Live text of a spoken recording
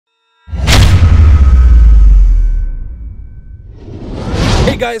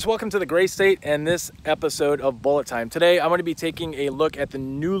guys, welcome to the Gray State and this episode of Bullet Time. Today I'm going to be taking a look at the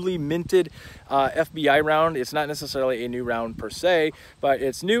newly minted FBI round. It's not necessarily a new round per se, but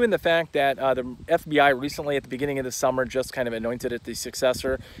it's new in the fact that the FBI recently at the beginning of the summer just kind of anointed it the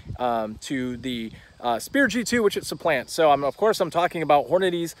successor to the Spear G2, which it supplants. So of course I'm talking about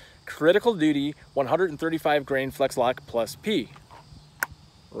Hornady's Critical Duty 135 grain Flexlock plus P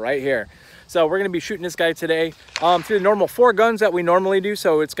right here. So we're going to be shooting this guy today through the normal 4 guns that we normally do.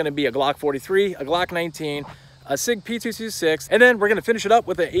 So it's going to be a Glock 43, a Glock 19, a SIG P226, and then we're going to finish it up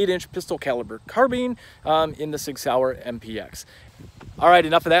with an 8-inch pistol caliber carbine in the SIG Sauer MPX. All right,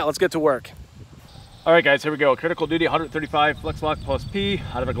 enough of that. Let's get to work. All right, guys, here we go. Critical Duty 135 Flexlock plus P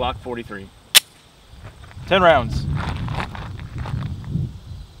out of a Glock 43. 10 rounds.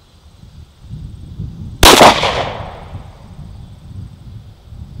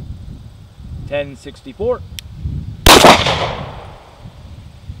 $10.64,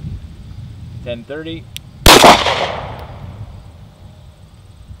 $10.30,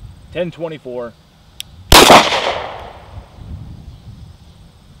 $10.24,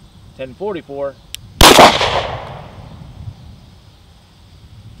 $10.44,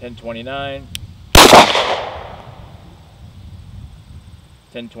 $10.29,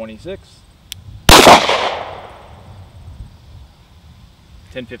 $10.26,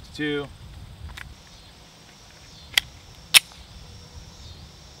 $10.52.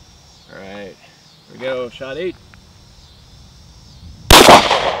 All right, here we go, shot 8.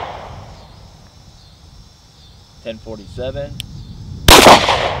 $10.47.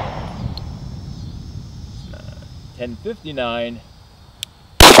 10.59.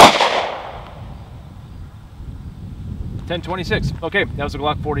 10.26. Okay, that was a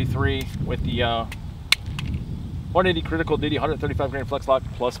Glock 43 with the Hornady Critical Duty 135 grain Flexlock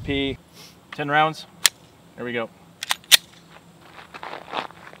plus P. 10 rounds. There we go.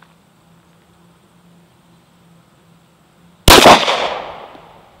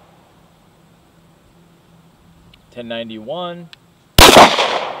 $10.91,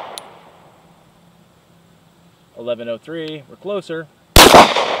 $11.03, we're closer.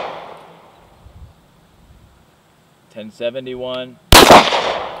 $10.71,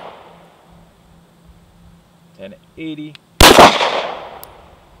 $10.80,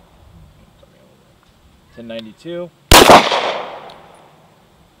 $10.92,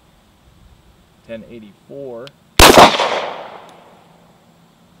 $10.84,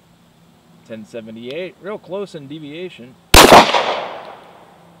 $10.78, real close in deviation.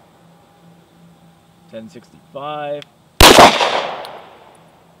 $10.65,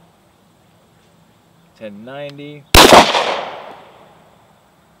 $10.90,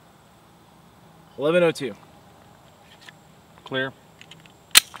 $11.02. Clear.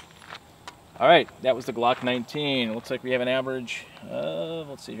 All right, that was the Glock 19. It looks like we have an average of,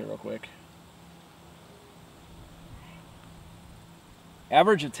 let's see here real quick.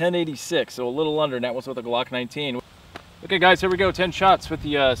 Average of 1086, so a little under, and that was with a Glock 19. Okay guys, here we go, 10 shots with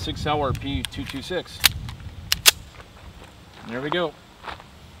the SIG Sauer P226. There we go.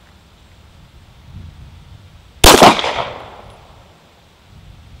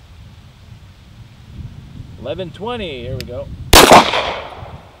 $11.20, here we go.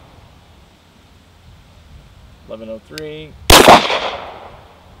 $11.03.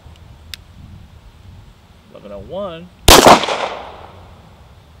 $11.01.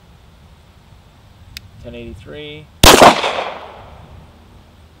 $10.83,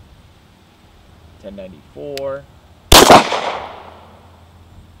 $10.94,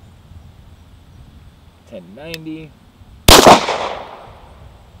 $10.90,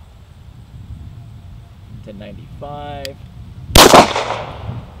 $10.95,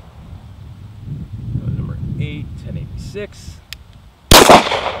 number 8, $10.86,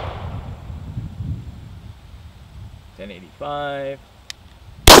 $10.85,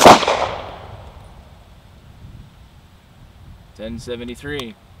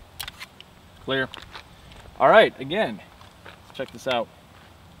 $10.73. Clear. All right, again, let's check this out.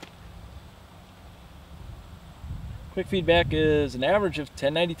 Quick feedback is an average of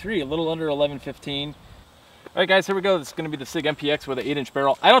 1093, a little under 1115. All right, guys, here we go. This is going to be the SIG MPX with an 8-inch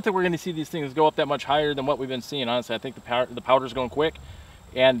barrel. I don't think we're going to see these things go up that much higher than what we've been seeing, honestly. I think the powder's going quick,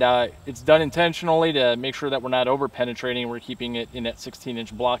 and it's done intentionally to make sure that we're not over penetrating. We're keeping it in that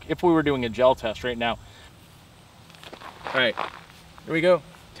 16-inch block if we were doing a gel test right now. All right, here we go,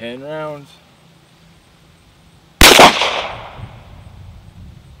 10 rounds.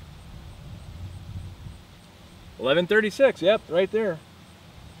 $11.36, yep, right there.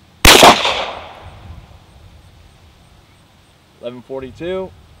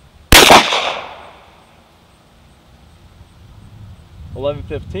 $11.42.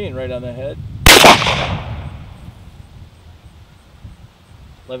 11:15 right on the head.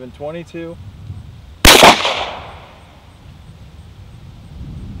 11:22.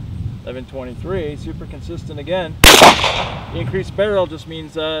 11:23, super consistent again. The increased barrel just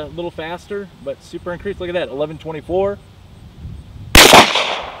means a little faster, but super increased. Look at that, 11:24.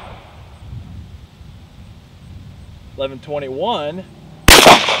 11:21.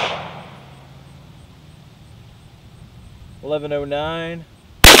 11:09.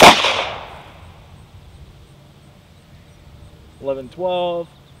 11:12.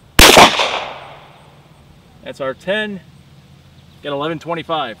 That's our 10. Got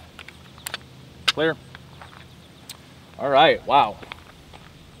 11:25. Clear. All right, wow.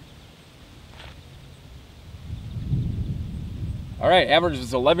 All right, average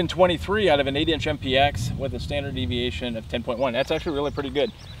is 11:23 out of an 8-inch MPX with a standard deviation of 10.1. That's actually really pretty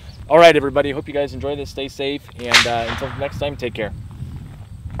good. All right, everybody, hope you guys enjoy this. Stay safe, and until next time, take care.